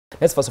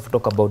let's first of all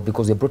talk about,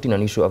 because you brought in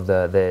an issue of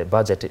the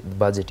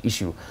budget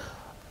issue.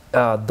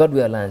 Third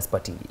Way Alliance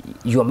Party,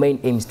 your main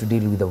aim is to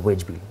deal with the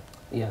wage bill.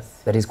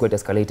 Yes. That is quite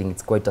escalating.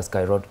 It's quite a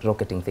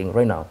skyrocketing thing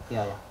right now.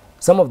 Yeah.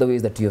 Some of the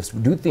ways that you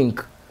have, do you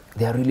think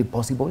they are really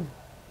possible?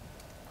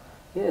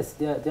 Yes,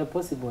 they are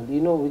possible.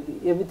 You know,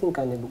 everything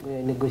can be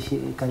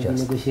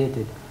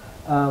negotiated.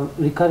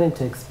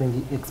 Recurrent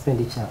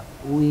expenditure.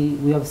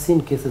 We have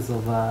seen cases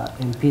of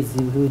MPs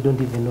who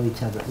don't even know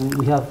each other.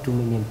 We have too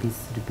many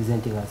MPs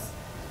representing us,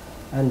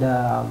 and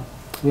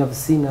we have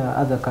seen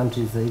other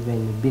countries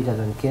even bigger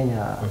than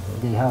Kenya.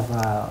 They have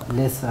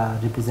less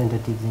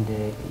representatives in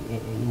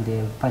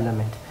the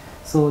parliament.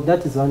 So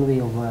that is one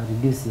way of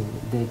reducing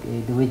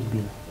the wage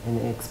bill and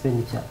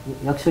expenditure.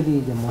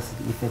 Actually, the most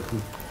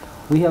effective.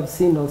 We have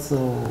seen also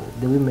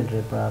the women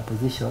rep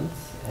positions,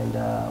 and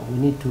we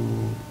need to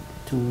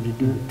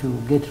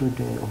get rid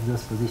of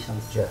those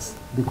positions. Yes.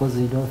 Because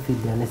we don't feel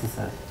they are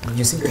necessary.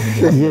 You see?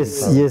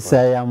 Yes,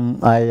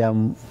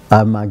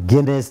 I'm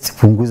against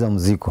punguza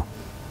mzigo.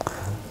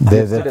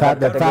 The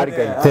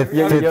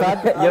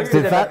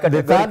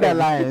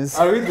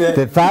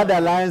third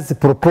alliance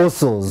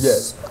proposals.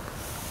 Yes.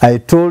 I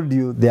told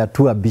you they are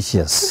too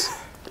ambitious.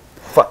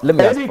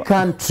 Any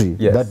country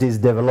that is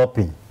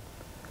developing,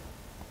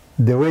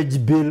 the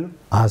wage bill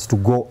has to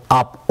go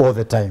up all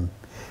the time,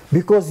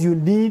 because you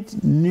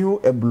need new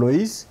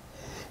employees,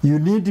 you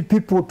need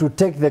people to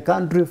take the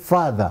country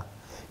further.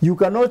 You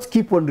cannot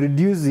keep on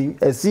reducing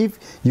as if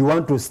you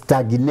want to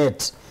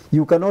stagnate.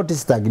 You cannot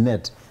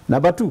stagnate.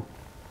 Number two,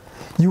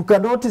 you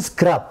cannot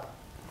scrap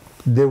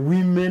the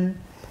women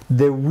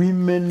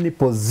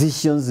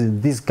positions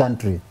in this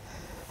country.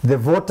 The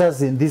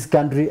voters in this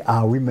country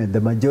are women, the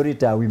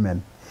majority are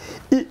women.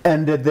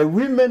 And the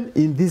women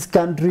in this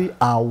country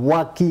are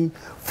working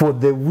for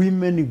the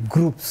women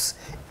groups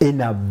in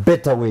a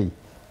better way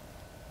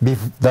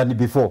than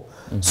before.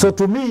 So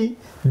to me,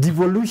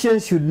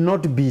 devolution should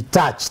not be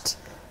touched.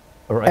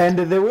 Right. And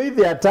the way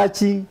they are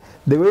touching,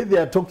 the way they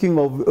are talking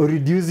of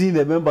reducing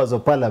the members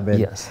of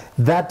parliament,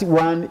 that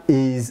one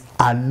is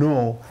a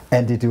no,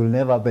 and it will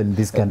never happen in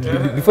this country.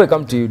 Before I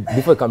come to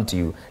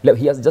you,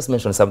 he has just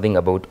mentioned something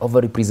about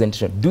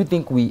overrepresentation. Do you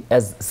think we,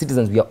 as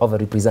citizens, we are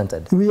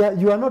overrepresented?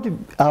 You are not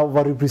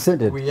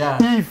overrepresented. We are.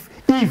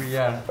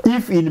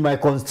 If in my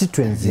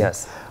constituency,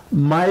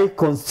 my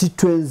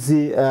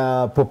constituency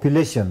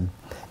population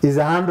is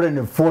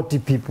 140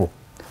 people,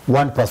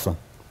 one person,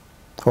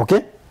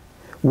 okay?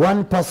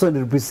 One person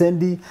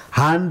representing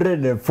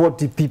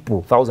 140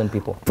 people. 1,000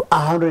 people.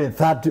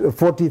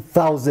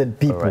 140,000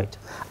 people. Right.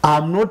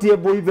 I'm not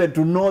able even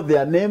to know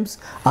their names.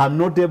 I'm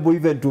not able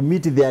even to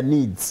meet their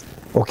needs.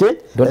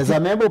 Okay? As a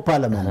member of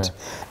parliament.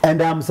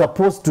 And I'm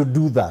supposed to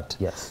do that.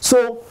 Yes.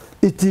 So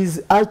it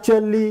is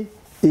actually,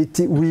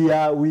 we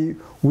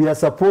are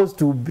supposed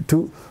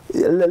to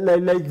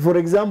like for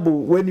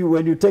example, when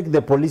you take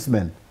the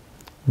policeman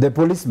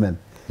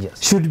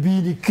should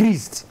be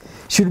decreased.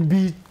 Should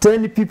be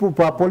 10 people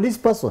per police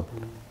person,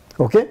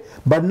 okay?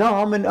 But now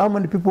how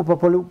many people per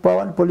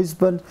one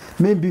policeman?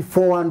 Maybe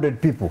 400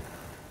 people.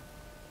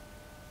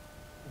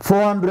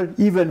 400,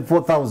 even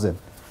 4,000,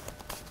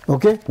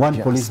 okay?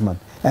 One policeman.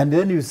 And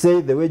then you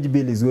say the wage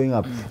bill is going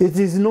up. It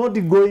is not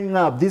going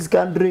up. This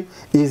country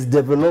is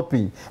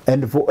developing.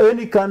 And for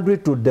any country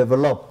to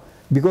develop,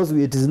 because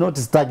it is not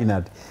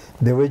stagnant,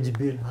 the wage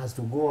bill has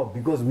to go up,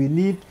 because we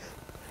need.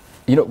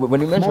 You know, when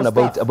you mention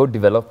about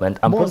development,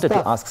 I'm prompted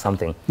to ask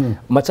something.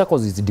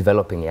 Machakos is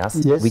developing, yes?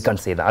 We can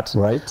say that.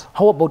 Right.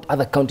 How about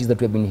other counties that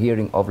we have been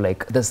hearing of,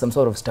 like, there's some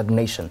sort of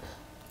stagnation?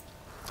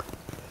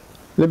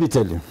 Let me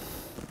tell you.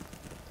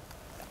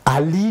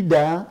 A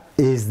leader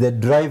is the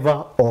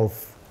driver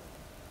of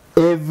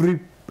every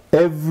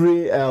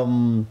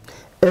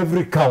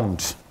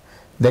count.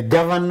 The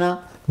governor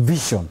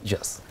vision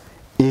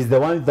is the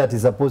one that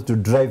is supposed to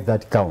drive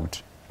that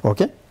count.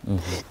 Okay?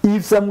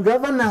 If some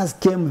governors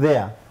came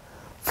there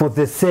for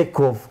the sake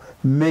of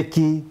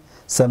making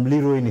some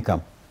little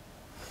income,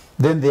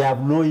 then they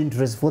have no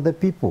interest for the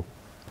people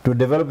to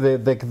develop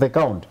the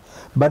count.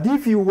 But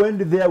if you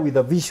went there with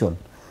a vision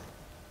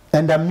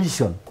and a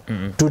mission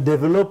to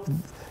develop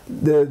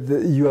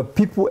your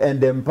people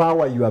and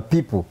empower your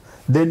people,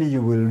 then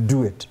you will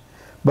do it.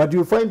 But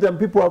you find some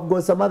people have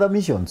got some other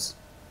missions.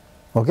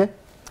 Okay?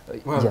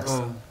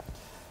 Well,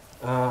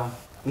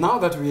 now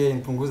that we are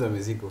in Punguza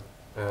Mizigo,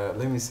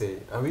 let me say,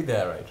 are we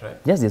there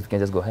right? Yes, we can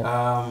just go ahead.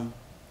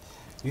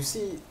 You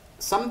see,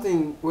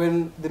 something,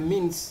 when the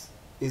means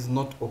is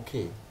not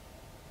okay,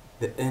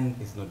 the end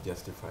is not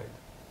justified.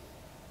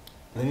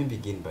 Let me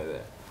begin by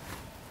that.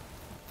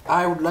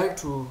 I would like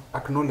to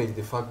acknowledge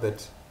the fact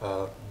that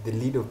the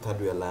leader of Third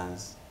Way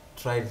Alliance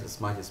tried as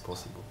much as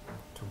possible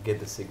to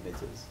get the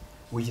signatures,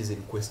 which is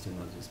in question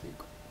as we speak.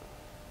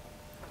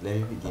 Let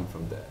me begin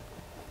from there.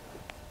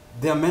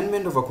 The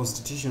amendment of a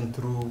constitution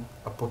through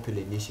a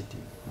popular initiative,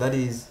 that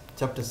is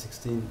Chapter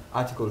 16,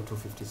 Article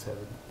 257,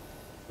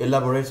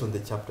 elaborates on the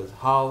chapters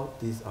how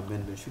this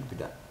amendment should be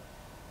done.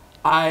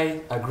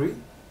 I agree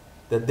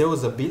that there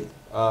was a bill,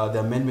 the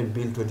Amendment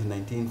Bill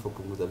 2019 for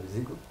Punguza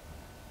Mizigo,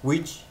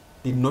 which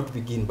did not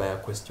begin by a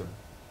question.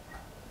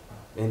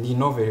 And you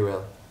know very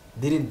well,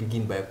 didn't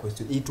begin by a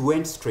question. It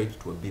went straight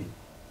to a bill.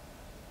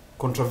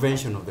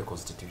 Contravention of the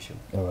Constitution.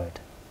 All right.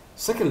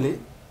 Secondly,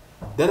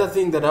 the other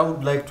thing that I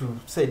would like to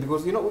say,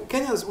 because, you know,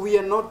 Kenyans, we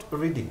are not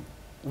reading.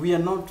 We are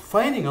not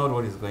finding out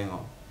what is going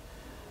on.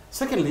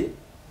 Secondly,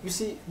 you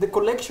see, the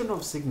collection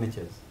of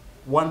signatures,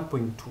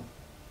 1.2,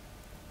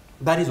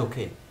 that is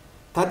okay.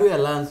 Third Way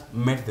Alliance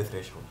met the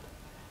threshold.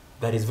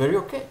 That is very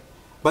okay.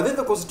 But then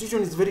the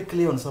Constitution is very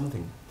clear on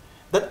something.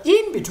 That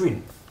in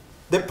between,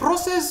 the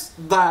process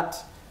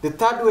that the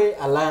Third Way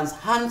Alliance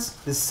hands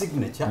the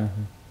signature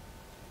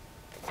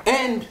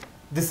and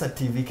the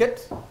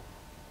certificate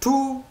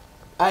to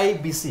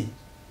IBC,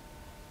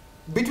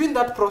 between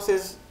that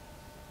process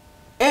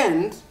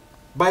and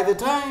by the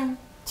time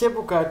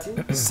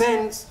Chebukati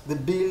sends the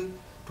bill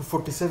to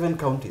 47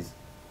 counties,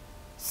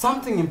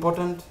 something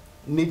important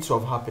needs to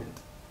have happened.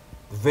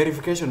 The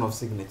verification of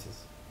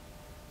signatures.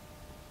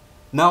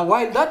 Now,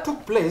 while that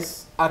took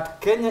place at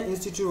Kenya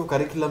Institute of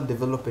Curriculum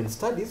Development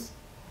Studies,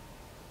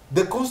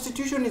 the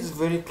Constitution is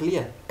very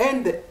clear,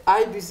 and the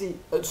IBC,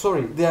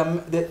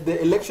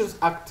 the Elections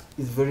Act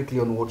is very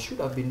clear on what should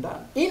have been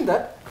done. In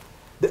that,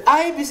 the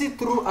IBC,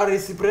 through a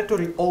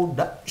reciprocatory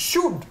order,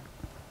 should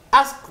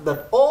ask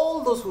that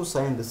all those who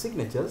sign the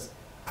signatures,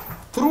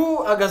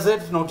 through a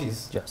gazette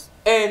notice, Yes.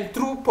 and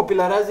through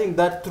popularizing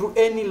that through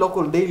any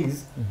local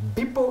dailies,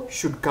 people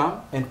should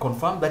come and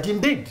confirm that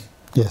indeed,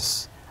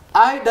 Yes.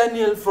 I,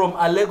 Daniel from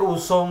Alego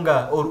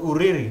Usonga or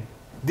Uriri,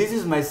 this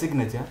is my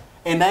signature,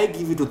 and I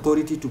give it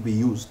authority to be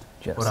used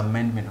Yes. for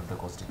amendment of the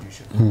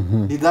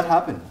Constitution. Did that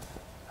happen?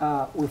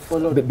 We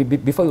followed.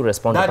 Before you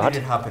respond That to that,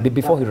 didn't happen.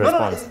 before he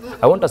responds,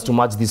 I want us to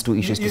merge these two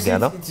issues You see,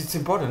 together. it's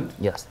important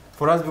Yes.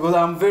 for us, because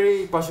I'm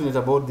very passionate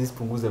about this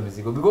Punguza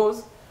Mizigo,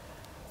 because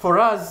for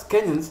us,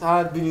 Kenyans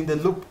had been in the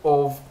loop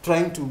of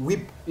trying to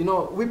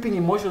whipping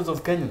emotions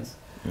of Kenyans.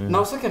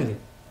 Now, secondly,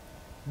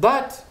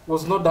 that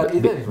was not that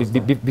either.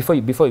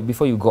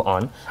 Before you go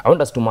on, I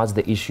want us to merge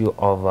the issue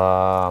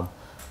of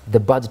the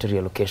budgetary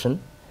allocation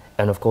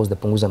and, of course, the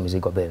Punguza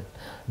Mizigo bill,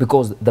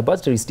 because the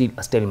budgetary is still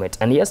a stalemate.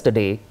 And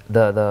yesterday,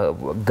 the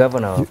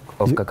governor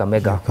of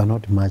Kakamega, You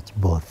cannot match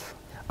both.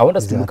 I want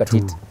us to These look are at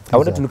it. two- I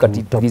wanted these to are look at two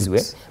it this way,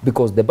 topics.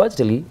 because the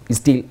budgetary is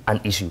still an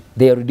issue.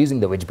 They are reducing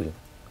the wage bill.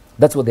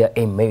 That's what their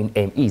main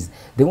aim is.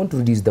 They want to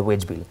reduce the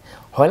wage bill.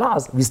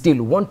 Whereas we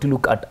still want to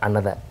look at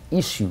another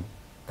issue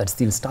that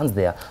still stands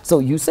there. So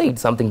you said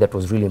something that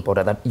was really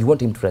important, that you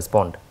want him to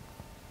respond.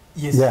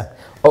 Yes. Yeah.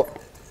 Oh,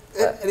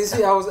 You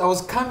see, I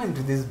was coming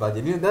to this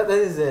budget. You know, that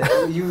is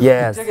you've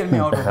Yes. taken me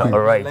out of my All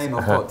right. line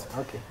of thought.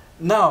 Okay.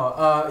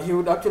 Now, he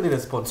would actually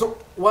respond. So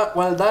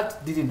while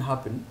that didn't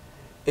happen,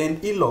 and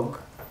ELOG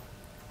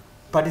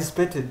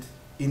participated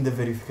in the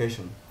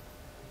verification,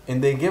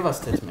 and they gave a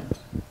statement.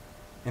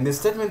 And the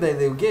statement that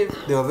they gave,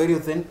 they were very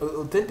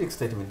authentic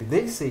statement.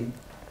 They say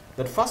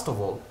that, first of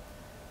all,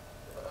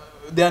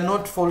 they are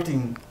not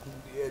faulting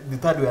the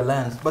Third Way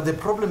Alliance, but the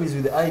problem is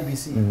with the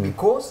IBC,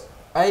 because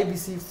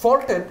IBC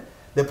faulted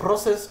the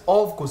process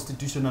of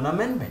constitutional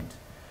amendment.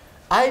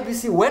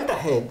 IBC went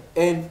ahead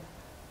and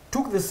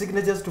took the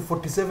signatures to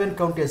 47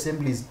 county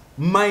assemblies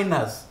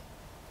minus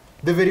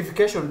the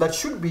verification that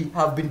should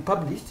have been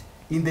published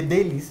in the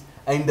dailies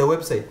and in the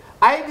website.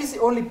 IBC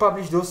only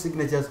published those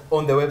signatures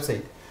on the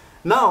website.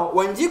 Now,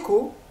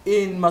 Wanjiku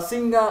in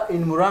Masinga,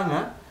 in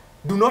Muranga,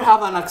 do not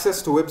have an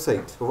access to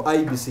website of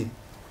IBC.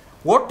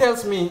 What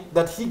tells me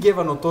that he gave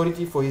an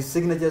authority for his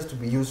signatures to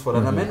be used for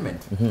an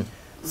amendment.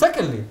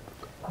 Secondly,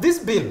 this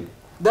bill,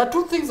 there are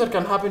two things that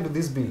can happen to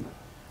this bill.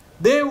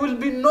 There will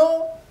be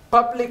no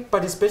public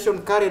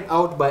participation carried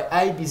out by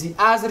IBC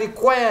as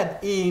required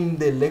in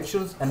the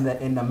Elections and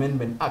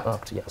Amendment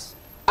Act. yes.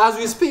 As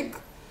we speak,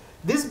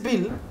 this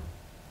bill,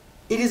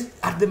 it is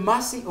at the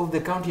mercy of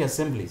the county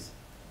assemblies.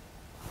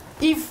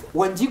 If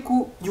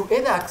Wanjiku, you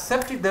either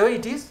accept it the way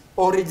it is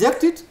or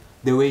reject it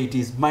the way it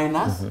is,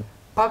 minus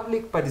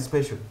public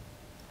participation.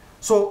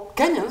 So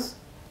Kenyans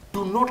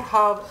do not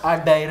have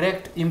a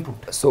direct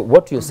input. So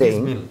what you're to this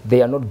saying, bill.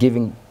 they are not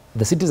giving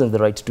the citizens the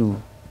right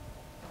to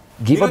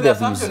give Because up the their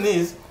assumption views.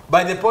 is,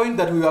 by the point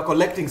that we were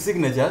collecting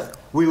signatures,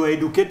 we were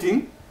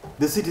educating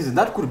the citizens.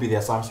 That could be the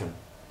assumption.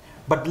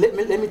 But let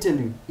me tell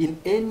you, in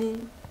any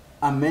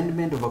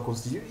amendment of a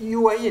constitution,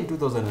 you were here in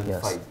 2005.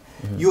 Yes.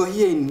 You were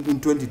here in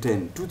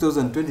 2010,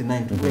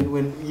 2029,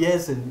 when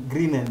yes and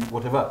green and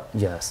whatever.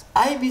 Yes.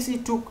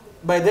 IBC took,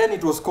 by then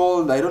it was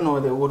called, I don't know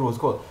what it was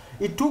called.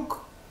 It took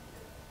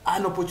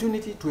an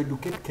opportunity to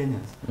educate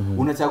Kenyans.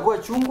 Unachagua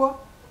chungwa,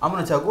 ama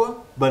unachagua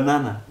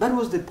banana. That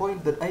was the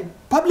point that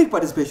public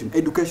participation,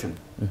 education.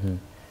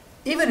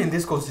 Even in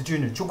this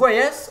constitution, chukua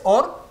yes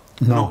or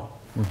no.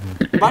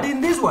 But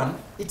in this one,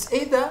 it's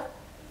either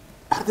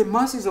at the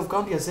masses of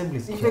county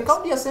assemblies. If the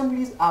county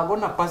assemblies are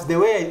going to pass the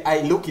way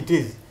I look it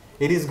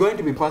is going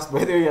to be passed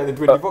by the way the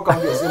 24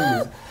 county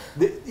assemblies.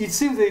 It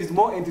seems there is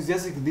more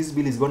enthusiastic this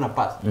bill is going to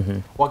pass.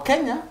 While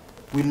Kenya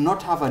will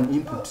not have an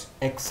input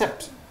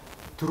except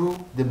through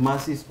the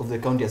masses of the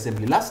county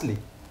assembly. Lastly,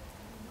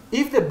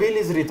 if the bill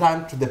is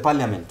returned to the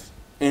parliament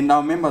and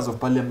our members of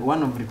parliament,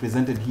 one of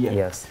represented here.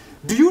 Yes.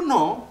 Do you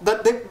know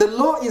that the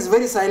law is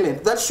very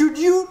silent? That should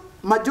you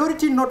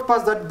majority not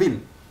pass that bill,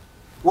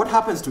 what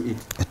happens to it?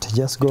 It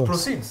just goes. It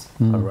proceeds.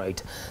 All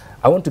right.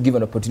 I want to give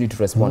an opportunity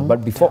to respond,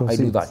 but before I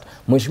do that,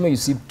 Mheshimiwa, you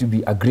seem to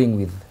be agreeing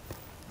with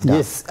that.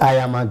 Yes, I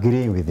am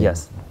agreeing with you.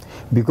 Yes.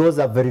 Because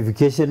a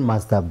verification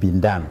must have been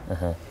done.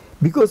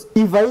 Because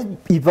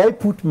if I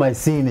put my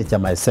signature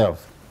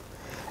myself,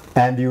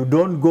 and you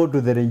don't go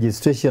to the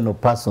registration of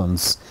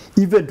persons,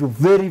 even to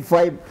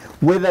verify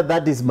whether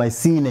that is my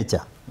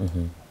signature,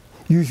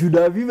 you should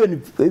have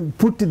even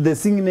put the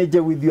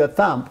signature with your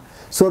thumb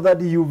so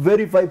that you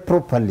verify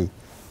properly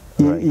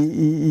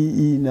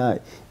in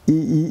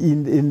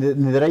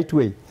the right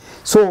way.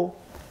 So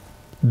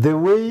the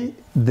way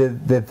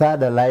the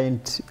third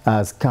aligned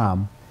has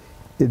come,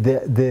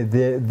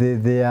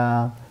 they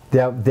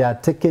are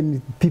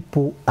taking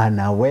people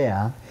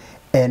unaware,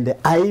 and the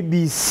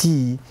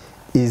IBC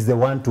is the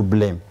one to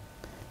blame,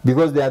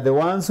 because they are the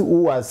ones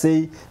who are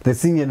saying the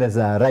signatures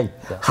are right.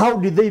 Yeah. How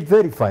did they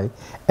verify?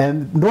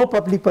 And no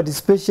public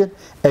participation,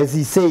 as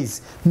he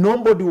says.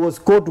 Nobody was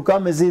called to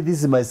come and say,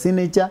 this is my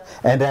signature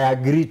and I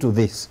agree to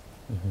this.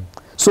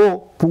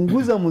 So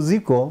punguza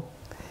muziko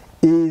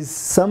is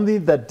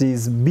something that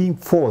is being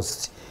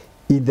forced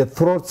in the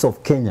throats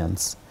of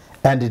Kenyans,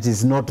 and it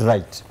is not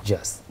right.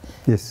 Yes.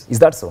 Yes. Is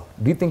that so?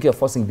 Do you think you're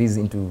forcing these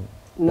into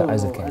No, the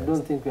eyes of I Kenyans?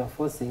 don't think we are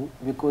forcing,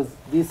 because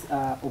these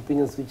are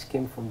opinions which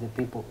came from the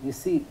people. You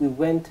see, we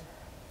went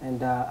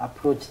and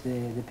approached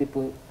the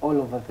people all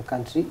over the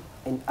country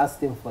and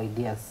asked them for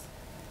ideas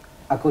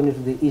according to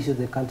the issue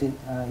the country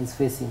is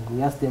facing.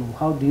 We asked them,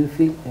 how do you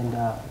feel, and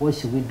what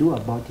should we do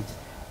about it?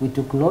 We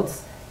took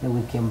notes, and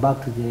we came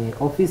back to the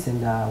office,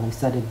 and we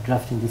started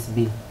drafting this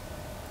bill.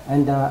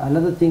 And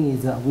another thing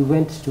is we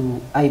went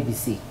to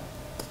IBC,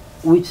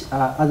 which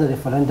other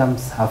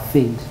referendums have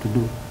failed to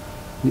do.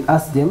 We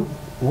asked them,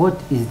 what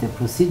is the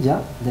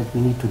procedure that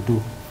we need to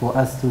do for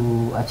us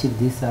to achieve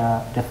this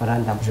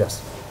referendum?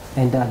 Yes.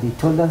 And they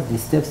told us the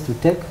steps to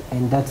take,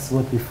 and that's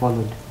what we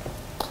followed.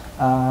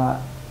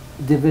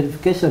 The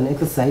verification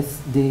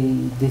exercise,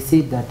 they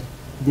said that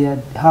they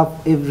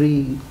have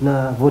every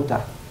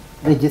voter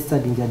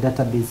registered in their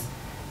database,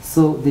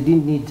 so they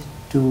didn't need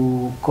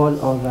to call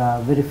or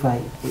verify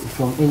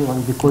from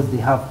anyone, because they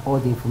have all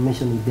the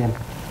information with them.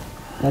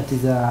 That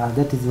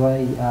is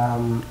why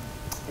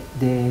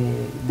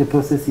the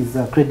process is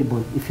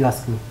credible, if you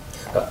ask me.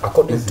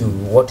 According to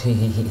what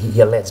he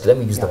alleged, let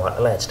me use the word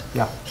alleged,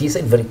 he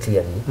said very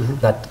clearly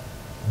that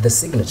the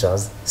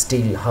signatures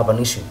still have an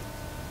issue.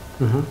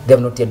 They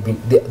have not yet been,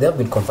 they have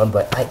been confirmed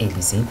by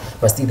IABC,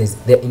 but still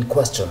they're in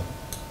question.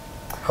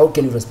 How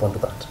can you respond to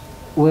that?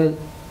 Well,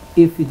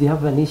 if they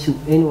have an issue,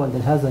 anyone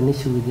that has an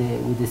issue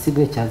with the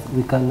signatures,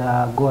 we can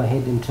go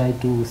ahead and try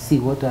to see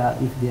what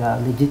if they are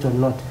legit or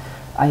not.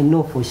 I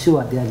know for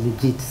sure they are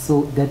legit,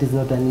 so that is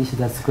not an issue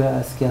that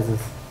scares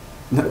us.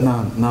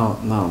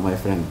 Now, my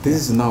friend, this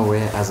is now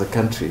where, as a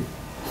country,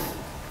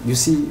 you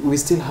see, we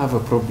still have a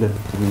problem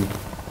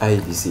with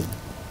IEBC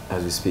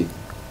as we speak,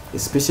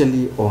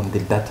 especially on the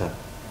data,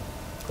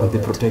 on the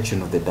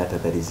protection of the data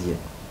that is here.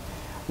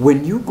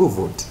 When you go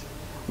vote,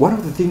 one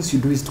of the things you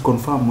do is to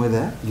confirm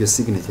whether your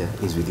signature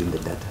is within the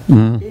data.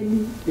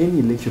 Any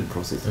election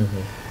process.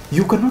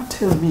 You cannot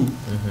tell me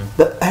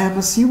that I am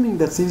assuming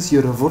that since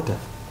you're a voter,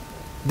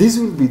 this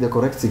will be the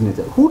correct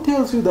signature. Who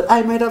tells you that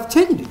I might have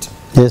changed it?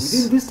 Yes.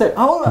 Within this time,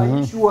 how are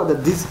you sure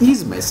that this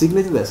is my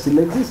signature that still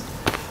exists?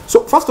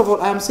 So first of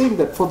all, I am saying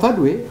that for that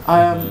way,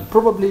 I am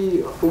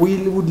probably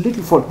with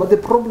little fault. But the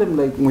problem,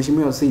 like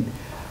Mheshimiwa said,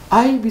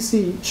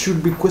 IEBC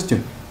should be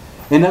questioned.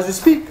 And as we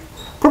speak,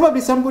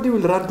 probably somebody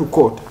will run to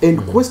court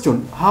and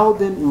question how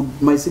then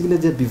would my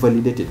signature be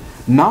validated.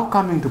 Now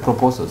coming to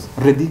proposals,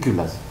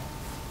 ridiculous.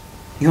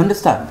 You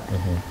understand?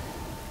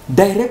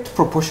 Direct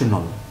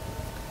proportional.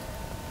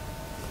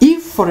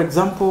 If, for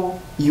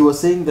example, you are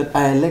saying that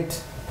I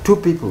elect 2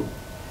 people,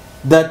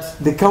 that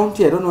the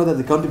county, I don't know whether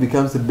the county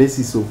becomes the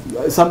basis of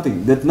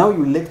something, that now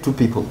you elect 2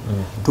 people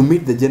to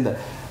meet the gender.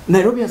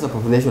 Nairobi has a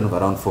population of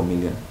around 4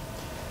 million.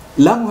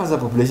 Lamu has a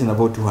population of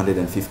about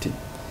 250.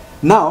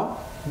 Now,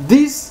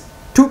 these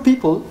 2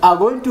 people are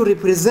going to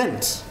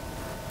represent,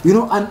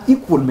 an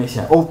equal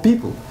measure of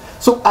people.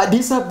 So,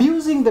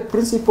 disabusing the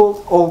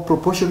principles of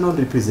proportional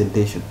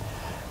representation.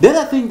 The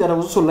other thing that I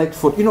would also like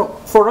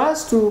for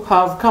us to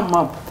have come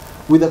up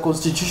with a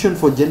constitution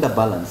for gender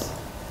balance,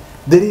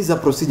 there is a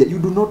procedure. You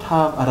do not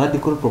have a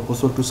radical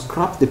proposal to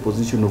scrap the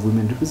position of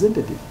women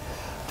representatives,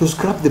 to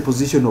scrap the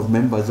position of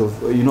members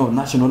of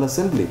National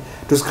Assembly,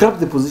 to scrap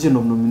the position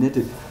of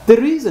nominated.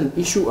 There is an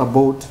issue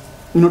about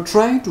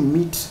trying to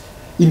meet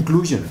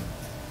inclusion.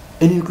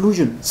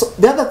 So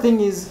the other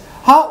thing is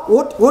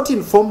what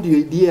informed the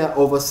idea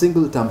of a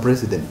single term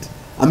president?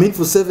 I mean,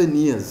 for 7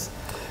 years.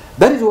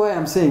 That is why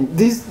I'm saying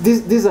this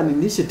is an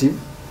initiative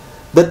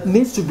that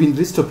needs to be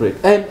restored.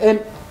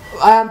 And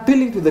I am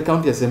appealing to the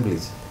county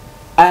assemblies.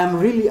 I am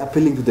really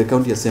appealing to the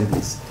county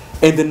assemblies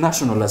and the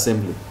National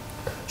Assembly.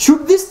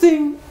 Should this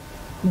thing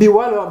be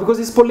wild, because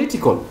it's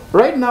political.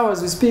 Right now,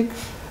 as we speak,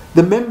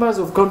 the members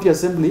of county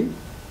assembly,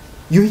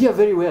 you hear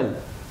very well.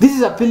 This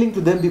is appealing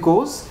to them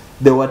because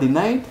they were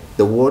denied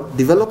the Ward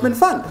Development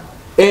Fund.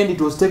 And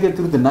it was taken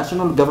through the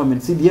national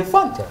government CDF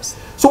fund. Yes.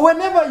 So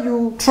whenever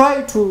you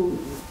try to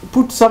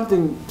put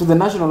something to the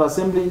National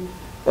Assembly,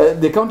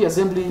 the county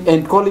assembly,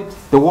 and call it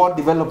the Ward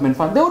Development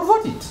Fund, they would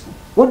vote it.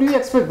 What do you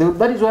expect?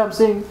 That is why I'm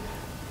saying.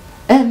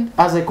 And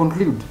as I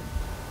conclude,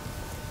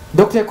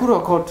 Dr.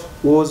 Ekuru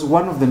Aukot was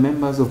one of the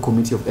members of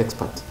Committee of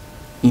Experts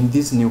in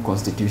this new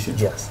constitution.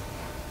 Yes.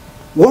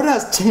 What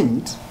has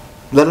changed?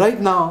 That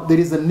right now there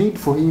is a need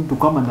for him to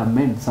come and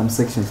amend some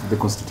sections of the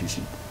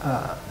constitution.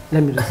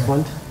 Let me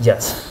respond.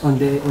 Yes. On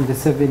the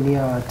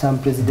 7-year term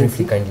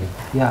presidency. Briefly, kindly.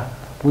 Yeah,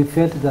 we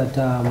felt that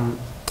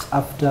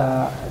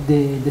after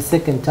the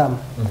second term,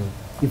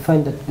 we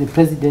find that the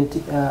president,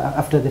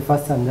 after the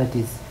first term, that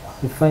is,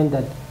 we find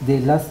that the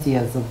last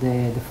years of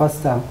the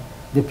first term,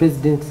 the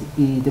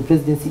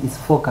presidency is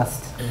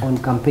focused on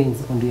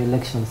campaigns, on the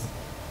elections,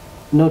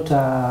 not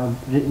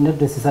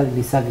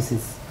necessarily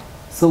services.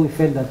 So we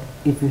felt that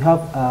if we have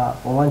a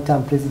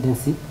one-term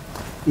presidency,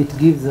 it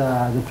gives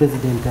the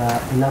president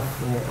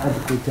enough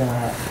adequate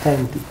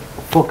time to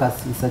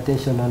focus his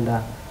attention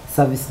on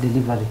service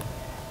delivery.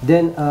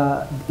 Then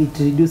it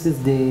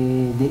reduces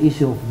the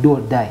issue of do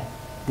or die,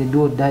 the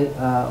do or die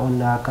on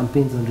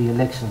campaigns, on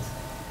re-elections.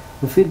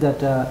 We feel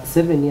that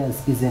 7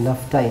 years is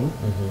enough time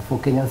for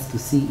Kenyans to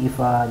see if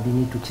they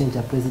need to change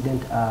a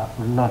president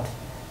or not.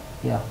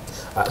 Yeah.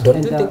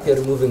 Don't you think you're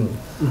removing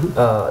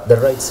the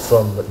rights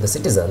from the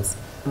citizens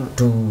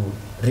to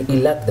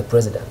re-elect the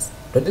presidents?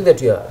 Don't you think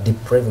that you are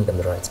depriving them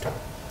the rights to?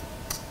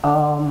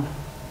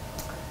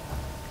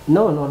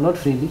 No,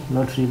 not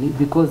really,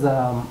 because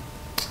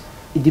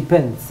it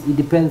depends. It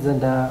depends on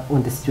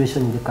the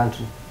situation in the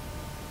country.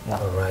 Yeah.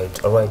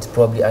 All right.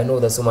 Probably I know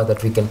there's so much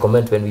that we can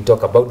comment when we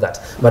talk about that,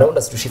 but I want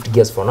us to shift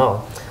gears for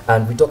now,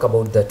 and we talk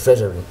about the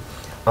treasury.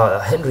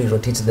 Henry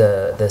Rotich,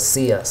 the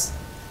CS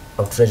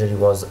of Treasury,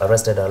 was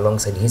arrested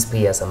alongside his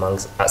peers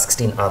amongst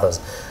 16 others,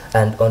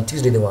 and on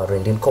Tuesday they were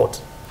arraigned in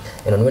court.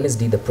 And on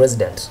Wednesday, the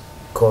president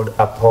called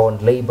upon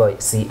Labour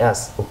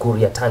CS Ukur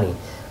Yatani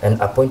and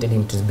appointed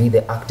him to be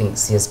the acting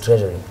CS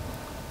Treasury.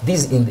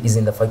 This is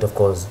in the fight, of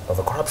course, of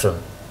a corruption.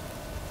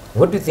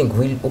 What do you think?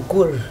 Will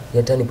Ukur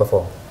Yatani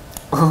perform?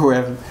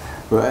 Well,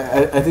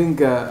 I think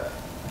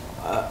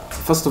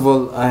first of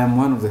all, I am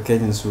one of the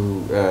Kenyans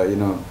who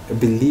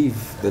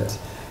believe that,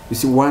 you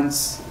see,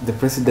 once the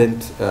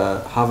president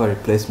have a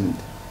replacement,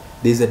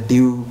 there's a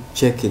due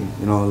checking.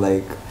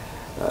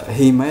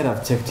 He might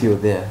have checked you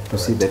there to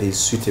see that he's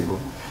suitable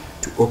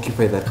to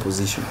occupy that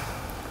position.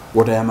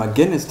 What I am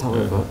against,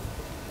 however,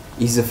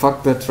 is the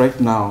fact that right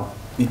now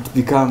it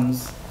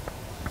becomes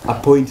a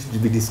point to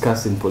be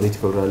discussed in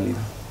political rallies.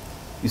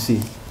 You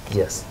see.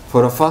 Yes.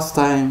 For the first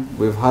time,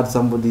 we've had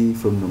somebody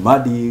from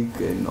Nomadic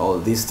and all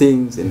these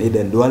things, and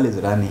Eden Duale is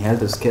running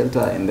Helter Skelter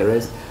and the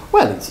rest.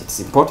 Well, it's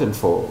important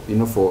for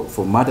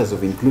matters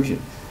of inclusion.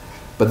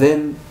 But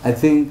then I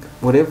think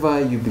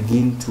whatever you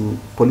begin to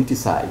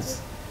politicize,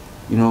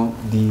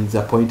 these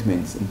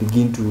appointments, and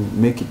begin to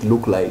make it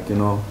look like,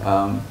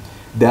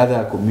 the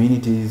other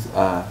communities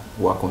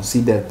were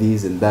considered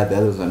this and that, the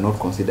others are not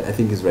considered, I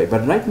think is right.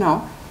 But right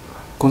now,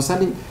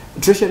 concerning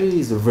Treasury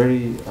is a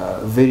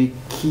very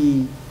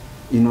key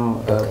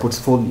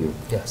portfolio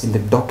in the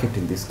docket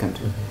in this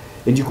country.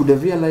 And you could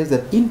have realized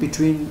that in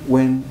between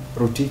when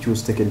Rotich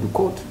was taken to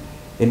court,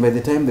 and by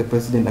the time the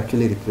president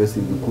actually replaced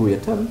him, Ukur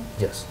Yatani,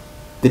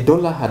 the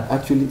dollar had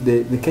actually,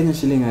 the Kenyan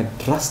shilling had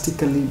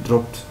drastically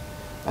dropped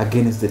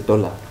against the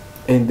dollar,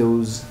 and there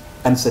was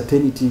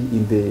uncertainty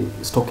in the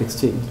stock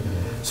exchange.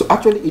 So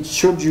actually it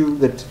showed you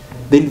that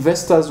the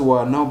investors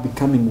were now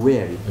becoming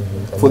wary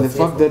for the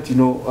fact that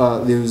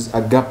there was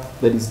a gap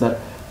that is that.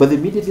 But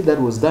immediately that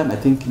was done, I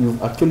think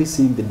you've actually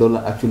seen the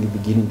dollar actually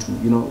beginning to,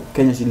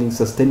 Kenya shilling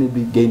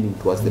sustainably gaining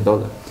towards the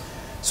dollar.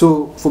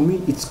 So for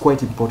me, it's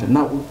quite important.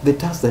 Now, the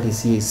task that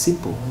is here is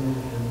simple.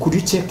 Could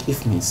you check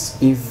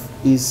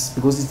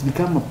because it's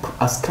become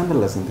a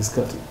scandalous in this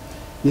country.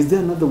 Is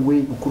there another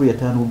way Ukur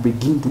Yatani will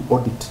begin to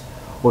audit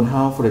on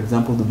how, for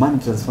example, the money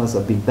transfers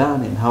are being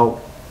done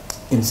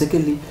and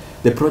secondly,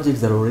 the projects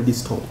that are already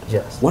stalled?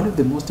 Yes. One of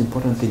the most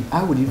important things,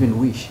 I would even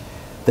wish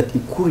that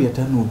Ukur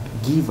Yatani would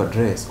give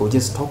address or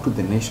just talk to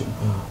the nation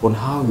on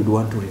how you'd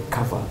want to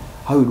recover,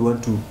 how you'd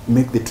want to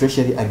make the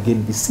treasury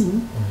again be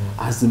seen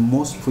as the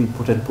most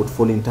important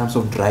portfolio in terms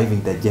of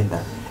driving the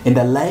agenda and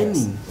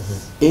aligning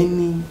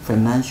any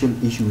financial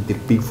issue with the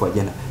Big Four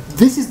agenda.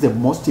 This is the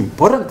most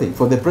important thing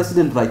for the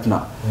president right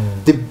now.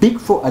 The Big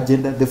Four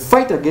agenda, the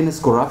fight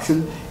against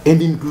corruption and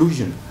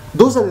inclusion.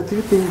 Those are the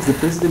three things the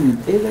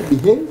president will either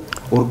behave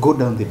or go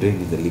down the drain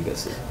in the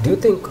legacy. Do you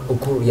think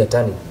Ukur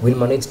Yatani will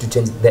manage to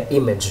change the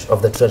image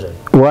of the treasury?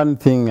 One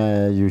thing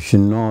you should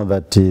know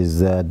that is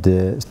that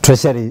the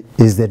treasury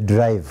is the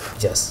drive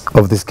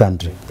of this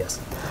country. Yes.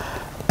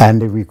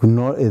 And we could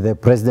not, the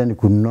president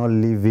could not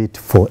leave it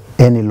for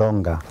any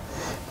longer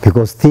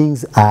because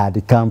things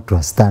had come to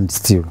a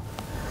standstill.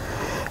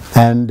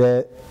 And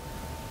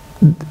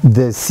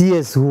the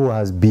CS who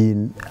has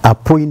been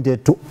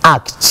appointed to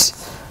act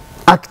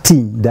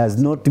acting does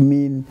not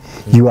mean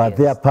you are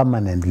there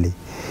permanently.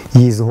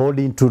 He is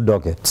holding 2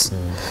 dockets.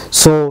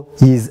 So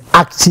he is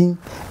acting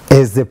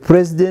as the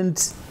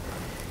president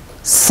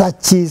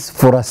searches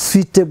for a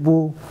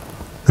suitable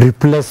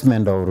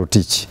replacement of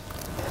Rotich.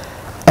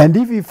 And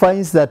if he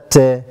finds that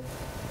the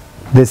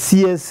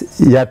CS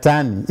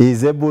Yatani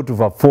is able to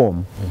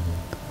perform,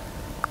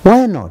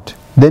 why not?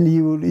 Then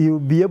he will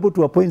be able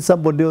to appoint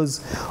somebody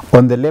else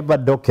on the labor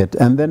docket,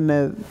 and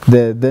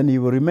then he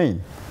will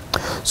remain.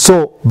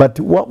 So, but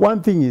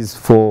one thing is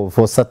for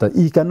certain,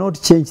 he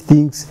cannot change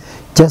things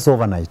just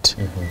overnight.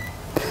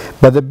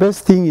 But the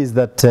best thing is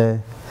that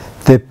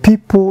the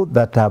people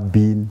that have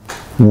been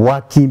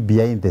working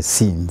behind the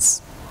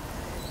scenes,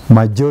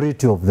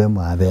 majority of them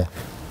are there.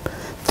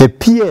 The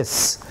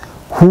PS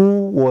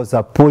who was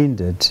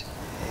appointed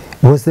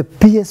was the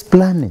PS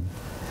planning.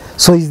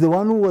 So he's the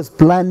one who was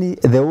planning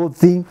the whole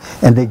thing,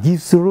 and they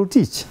give to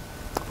Rotich,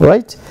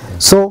 right?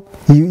 So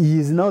he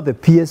is now the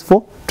PS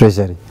for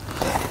Treasury.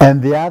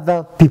 And the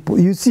other people,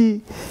 you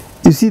see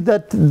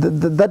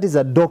that is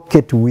a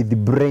docket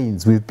with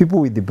brains, with people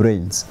with the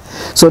brains.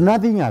 So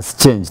nothing has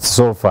changed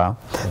so far.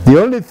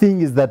 The only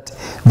thing is that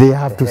they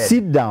have to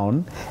sit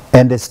down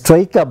and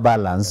strike a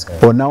balance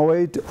on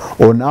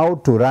how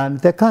to run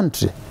the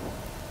country,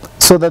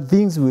 so that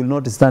things will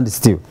not stand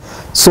still.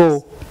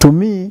 So to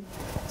me,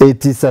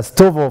 it is a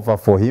stopover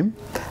for him,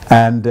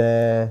 and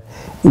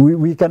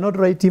we cannot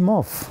write him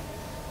off.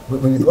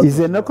 He's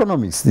an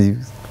economist,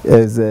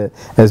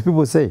 as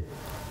people say.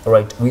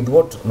 Right, with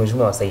what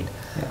Mheshimiwa said,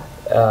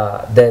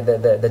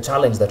 the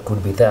challenge that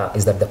could be there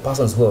is that the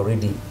persons who are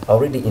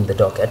already in the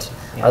docket,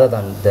 other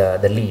than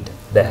the lead,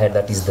 the head,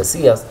 that is the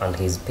CS and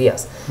his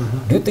peers,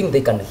 do you think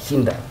they can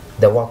hinder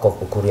the work of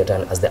Ukur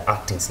Yatani as the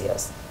acting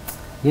CS?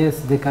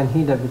 Yes, they can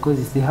hinder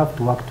because they have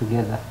to work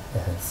together.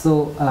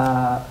 So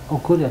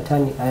Ukur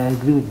Yatani, I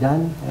agree with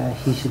Dan.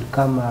 He should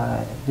come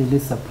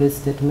release a press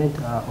statement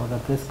or a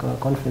press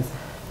conference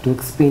to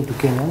explain to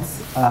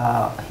Kenyans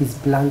his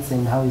plans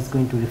and how he's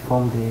going to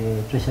reform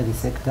the treasury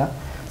sector,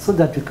 so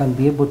that we can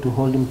be able to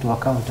hold him to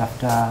account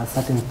after a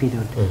certain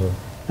period.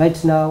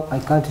 Right now, I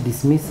can't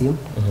dismiss him,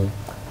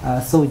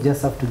 so we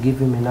just have to give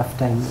him enough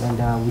time,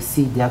 and we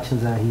see the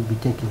actions that he'll be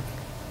taking.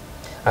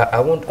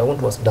 I want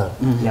to ask Dan,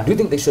 do you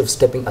think the issue of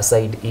stepping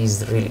aside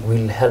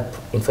will help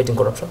in fighting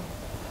corruption?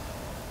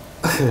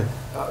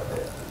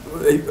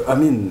 I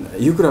mean,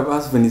 you could have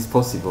asked when it's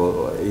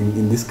possible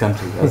in this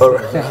country.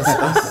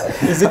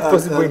 Is it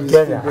possible in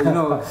Kenya? You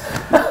know,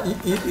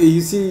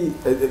 you see,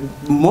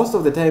 most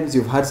of the times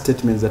you've had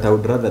statements that I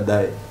would rather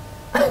die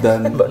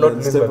than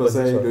step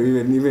aside, or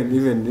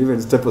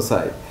even step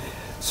aside.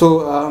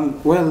 So,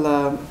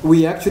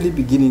 we actually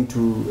beginning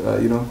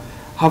to,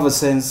 have a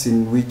sense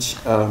in which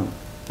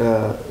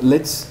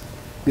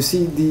you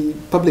see, the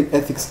Public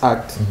Ethics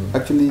Act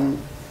actually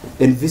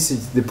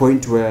envisaged the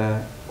point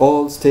where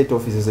all state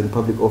officers and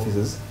public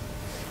officers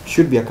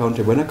should be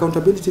accountable. And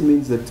accountability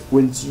means that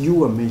when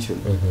you are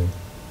mentioned,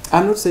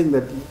 I'm not saying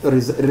that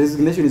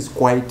resignation is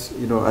quite,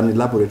 an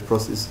elaborate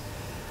process,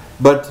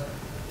 but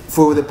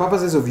for the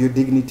purposes of your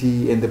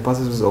dignity and the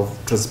purposes of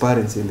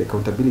transparency and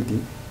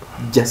accountability,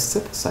 just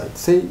step aside.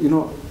 Say,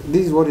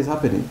 this is what is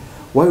happening.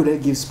 Why would I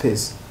give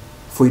space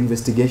for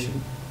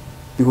investigation?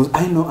 Because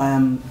I know I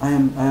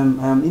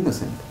am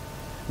innocent.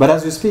 But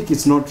as we speak,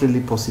 it's not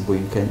really possible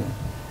in Kenya.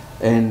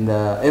 And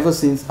ever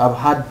since, I've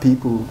had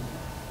people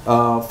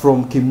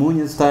from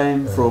Kimunya's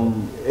time,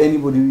 from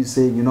anybody who is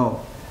saying,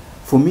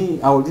 for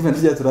me, I would even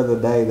just rather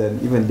die than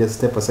even just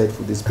step aside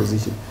for this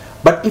position.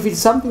 But if it's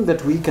something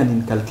that we can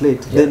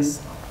inculcate, then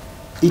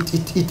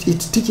it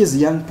teaches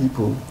young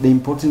people the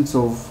importance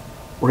of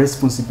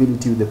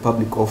responsibility with the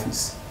public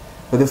office.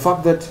 But the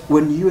fact that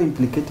when you are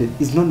implicated,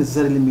 it not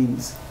necessarily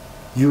means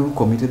you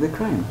committed the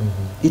crime.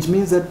 It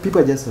means that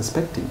people are just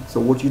suspecting. So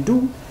what you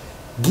do,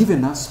 give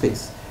enough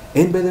space.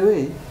 And by the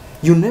way,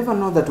 you never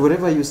know that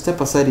wherever you step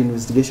aside,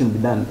 investigation will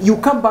be done. You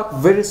come back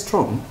very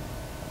strong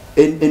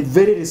and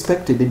very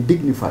respected and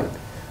dignified.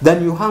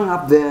 Then you hang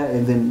up there,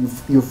 and then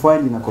you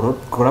find in a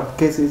corrupt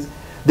cases,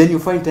 then you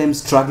find time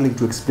struggling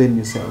to explain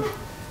yourself.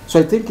 So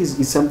I think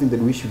it's something that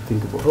we should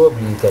think about.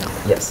 Probably you can,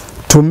 yes.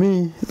 To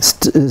me,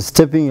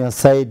 stepping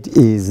aside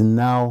is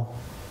now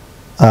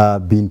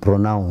being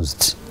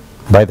pronounced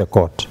by the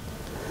court.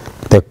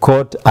 The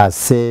court has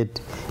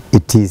said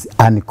it is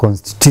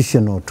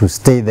unconstitutional to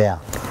stay there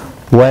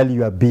while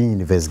you are being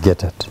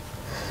investigated.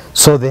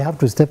 So they have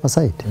to step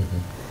aside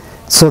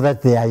so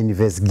that they are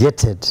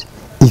investigated.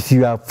 If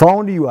you are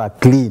found you are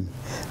clean,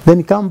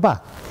 then come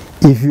back.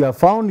 If you are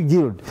found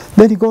guilty,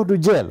 then you go to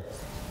jail.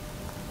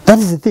 That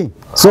is the thing.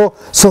 So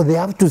they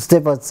have to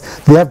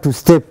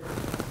step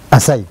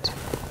aside.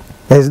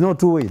 There is no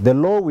two way. The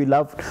law will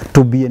have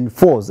to be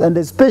enforced, and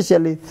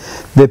especially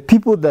the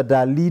people that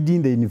are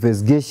leading the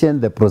investigation,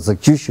 the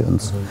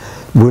prosecutions,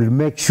 will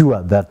make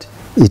sure that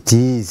it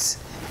is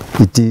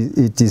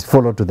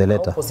followed to the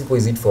letter. How possible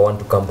is it for one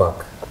to come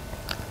back?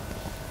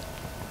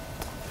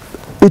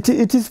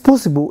 It is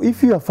possible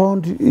if you are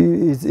found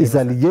is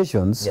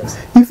allegations.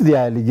 If they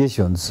are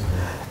allegations,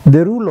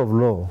 the rule of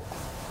law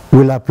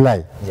will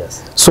apply.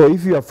 Yes. So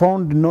if you are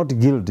found not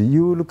guilty,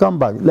 you will come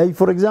back. Like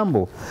for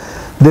example,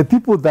 the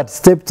people that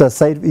stepped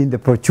aside in the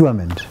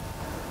procurement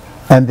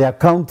and the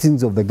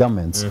accountings of the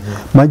governments,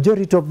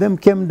 majority of them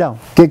came back.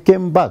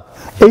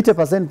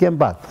 80% came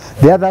back.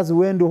 The others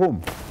went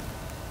home.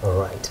 All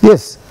right.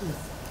 Yes.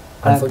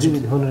 I agree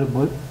with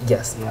Honorable.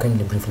 Yes, Yeah.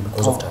 kindly briefly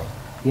because of time.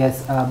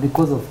 Yes,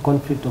 because of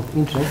conflict of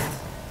interest,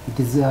 it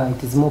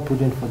is more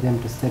prudent for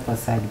them to step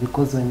aside,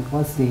 because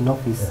once they're in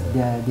office,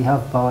 they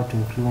have power to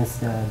influence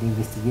the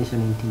investigation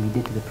and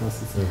intimidate the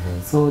process.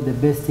 So the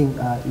best thing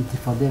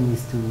for them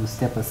is to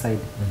step aside.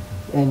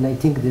 And I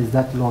think there's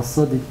that law.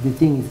 So the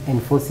thing is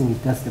enforcing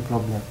it, that's the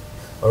problem.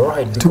 All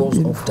right, because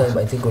of time,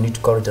 I think we need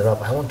to call it a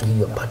wrap. I want to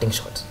hear your parting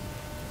shot.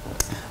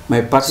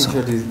 My parting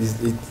shot is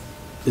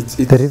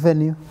The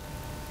revenue.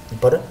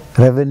 Pardon?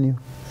 Revenue.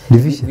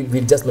 Division.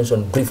 We'll just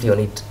mention briefly on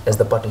it as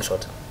the parting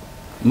shot.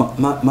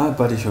 My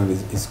parting shot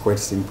is quite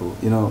simple.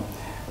 You know,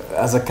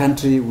 as a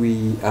country,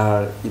 we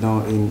are, you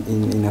know,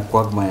 in a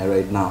quagmire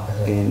right now.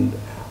 And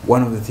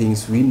one of the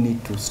things we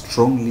need to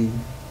strongly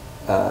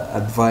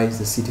advise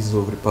the citizens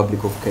of the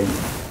Republic of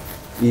Kenya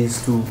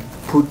is to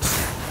put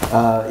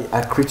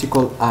a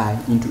critical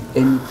eye into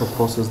any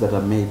proposals that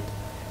are made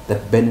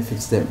that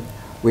benefits them.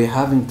 We're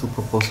having two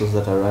proposals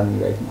that are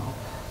running right now.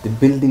 The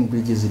Building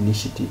Bridges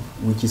Initiative,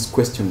 which is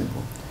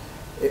questionable.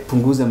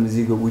 Punguza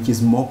Mizigo, which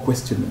is more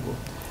questionable.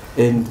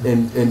 And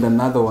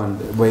another one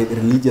by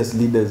religious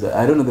leaders.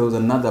 I don't know, there was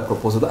another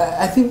proposal.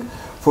 I think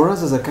for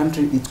us as a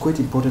country, it's quite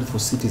important for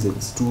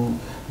citizens to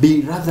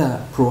be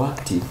rather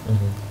proactive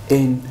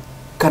and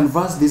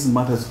canvass these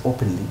matters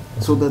openly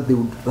so that they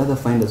would rather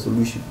find a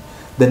solution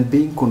than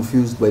being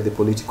confused by the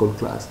political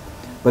class.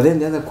 But then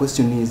the other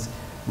question is,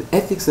 the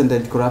Ethics and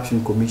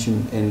Anti-Corruption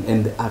Commission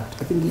and the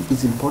Act. I think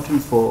it's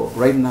important for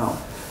right now,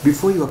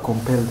 before you are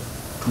compelled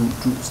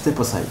to step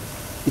aside,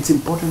 it's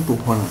important to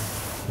honor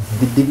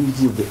the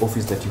dignity of the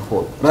office that you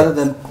hold, rather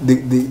than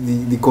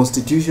the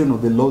constitution or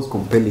the laws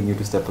compelling you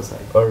to step aside.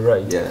 All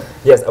right. Yeah.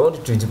 Yes, I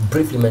wanted to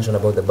briefly mention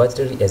about the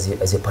budgetary as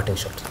your parting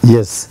shot.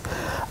 Yes.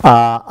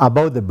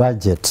 About the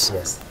budget.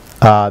 Yes.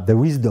 The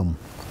wisdom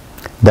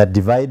that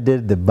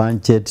divided the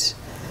budget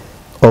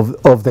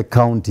of the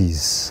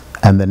counties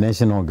and the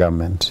national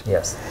government.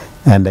 Yes.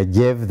 And I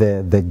gave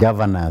the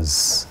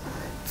governors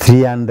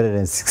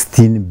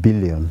 316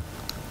 billion.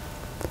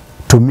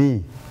 To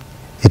me,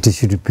 it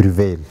should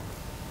prevail.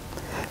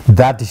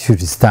 That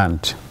should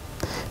stand.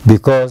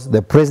 Because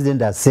the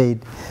president has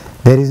said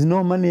there is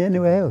no money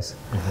anywhere else.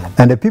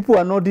 And the people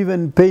are not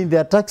even paying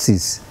their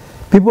taxes.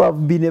 People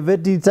have been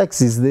evading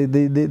taxes.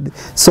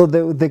 So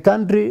the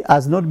country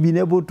has not been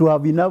able to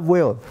have enough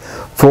wealth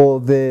for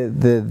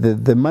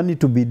the money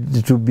to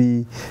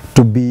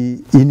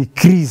be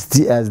increased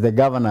as the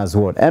governors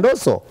want. And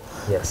also,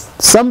 yes,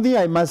 something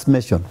I must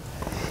mention,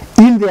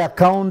 in the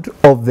account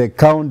of the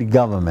county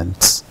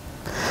governments,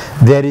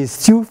 there is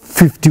still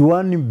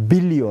 51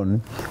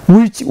 billion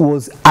which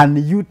was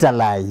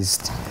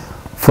unutilized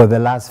for the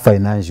last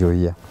financial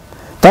year.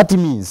 That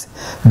means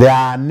they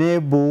are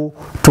unable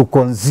to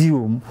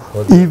consume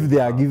if they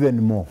are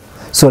given more.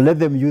 So let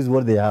them use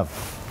what they have.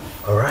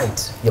 All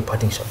right, your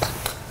parting shot.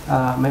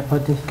 My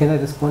parting, can I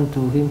respond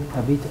to him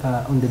a bit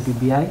on the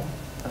BBI?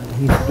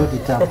 He brought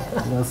it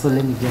up. So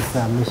let me just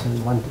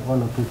mention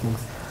one or two things.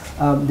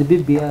 The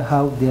BBI,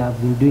 how they have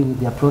been doing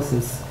their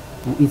process,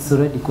 it's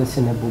already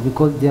questionable,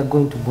 because they are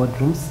going to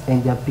boardrooms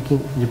and they are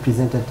picking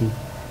representative,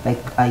 like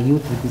a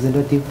youth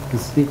representative to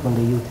speak on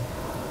the youth.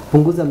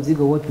 Punguza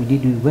Mzigo, what we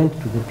did, we went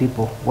to the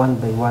people one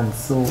by one,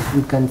 so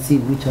we can see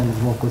which one is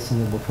more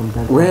questionable from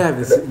that. Where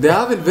they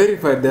haven't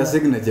verified their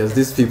signatures,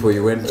 these people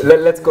you went to.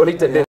 Let's call it a day.